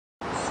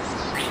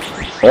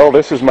Well,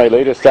 this is my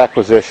latest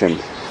acquisition,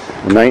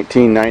 a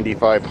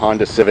 1995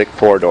 Honda Civic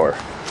 4-door.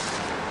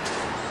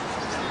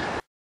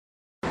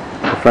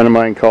 A friend of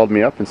mine called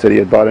me up and said he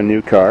had bought a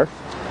new car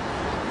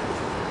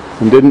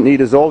and didn't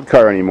need his old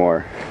car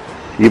anymore,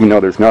 even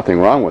though there's nothing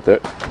wrong with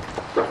it.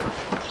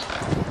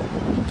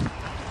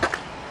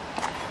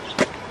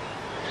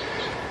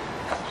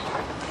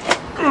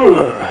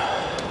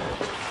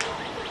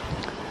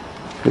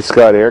 It's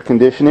got air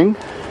conditioning,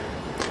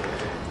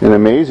 and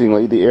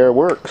amazingly the air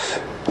works.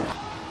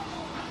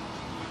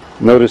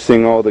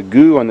 Noticing all the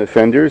goo on the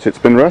fenders, it's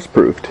been rust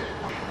proofed.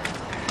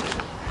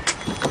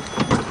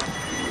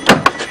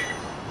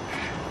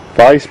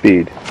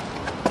 5-speed.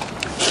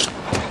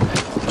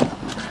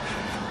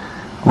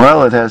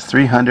 Well, it has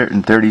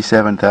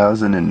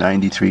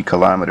 337,093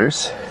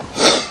 kilometers.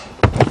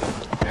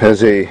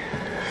 Has a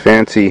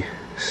fancy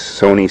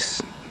Sony,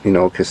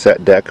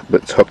 cassette deck,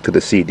 but it's hooked to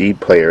the CD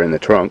player in the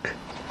trunk.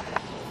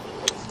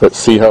 Let's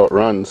see how it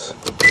runs.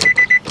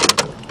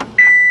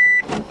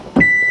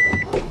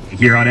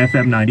 Here on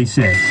FM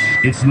 96,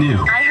 it's new.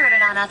 I heard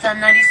it on FM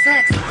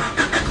 96.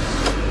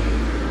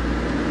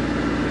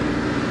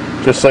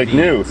 Just like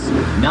new.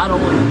 Not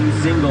only a new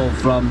single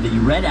from the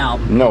Red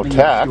album, no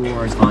tack,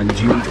 stores on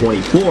June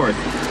 24th,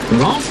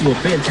 but also a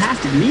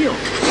fantastic meal.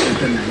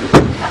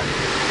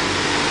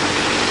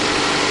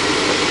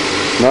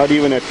 Not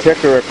even a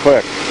tick or a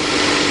click.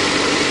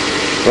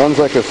 Runs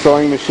like a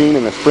sewing machine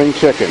and a spring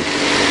chicken.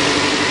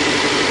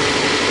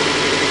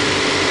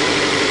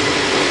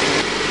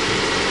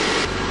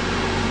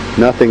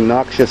 Nothing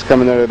noxious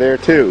coming out of there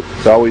too.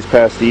 It's always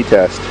past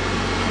E-test.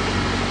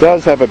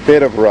 Does have a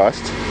bit of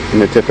rust in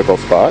the typical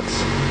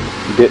spots.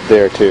 A bit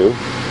there too.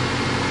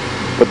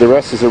 But the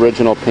rest is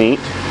original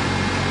paint.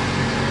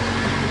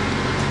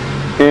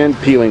 And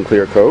peeling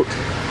clear coat.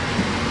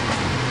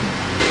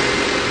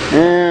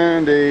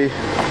 And a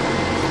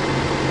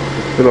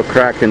little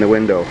crack in the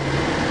window.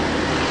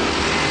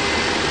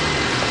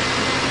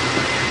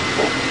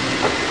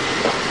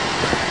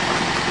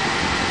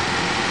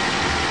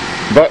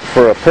 But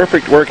for a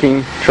perfect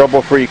working,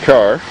 trouble-free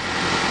car,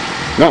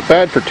 not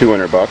bad for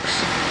 $200.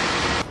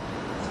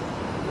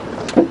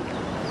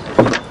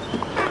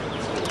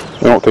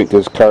 I don't think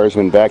this car has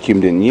been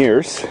vacuumed in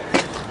years.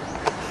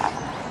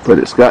 But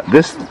it's got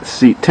this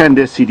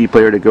 10-disc CD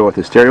player to go with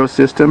the stereo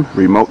system,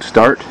 remote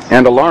start,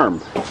 and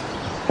alarm.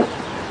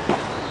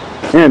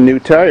 And new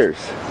tires.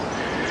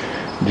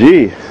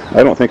 Gee,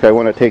 I don't think I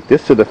want to take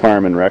this to the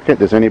farm and wreck it.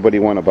 Does anybody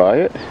want to buy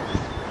it?